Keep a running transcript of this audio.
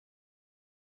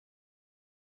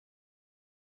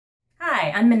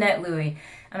Hi, I'm Mynette Louie.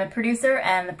 I'm a producer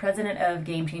and the president of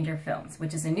Game Changer Films,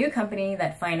 which is a new company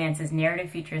that finances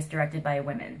narrative features directed by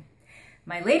women.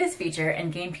 My latest feature,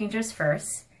 and Game Changer's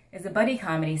first, is a buddy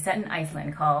comedy set in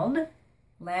Iceland called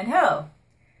Land Ho!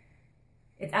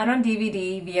 It's out on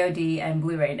DVD, VOD, and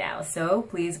Blu-ray now, so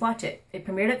please watch it. It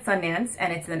premiered at Sundance,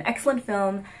 and it's an excellent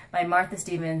film by Martha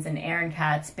Stevens and Aaron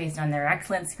Katz based on their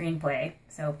excellent screenplay,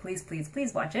 so please, please,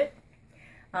 please watch it.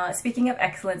 Speaking of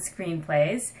excellent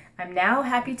screenplays, I'm now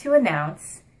happy to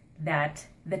announce that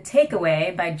The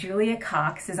Takeaway by Julia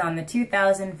Cox is on the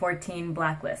 2014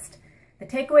 blacklist. The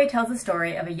Takeaway tells the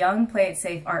story of a young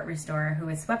play-it-safe art restorer who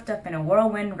is swept up in a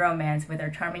whirlwind romance with her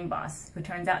charming boss, who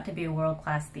turns out to be a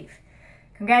world-class thief.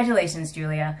 Congratulations,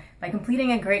 Julia. By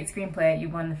completing a great screenplay,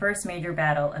 you've won the first major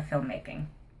battle of filmmaking.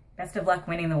 Best of luck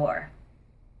winning the war.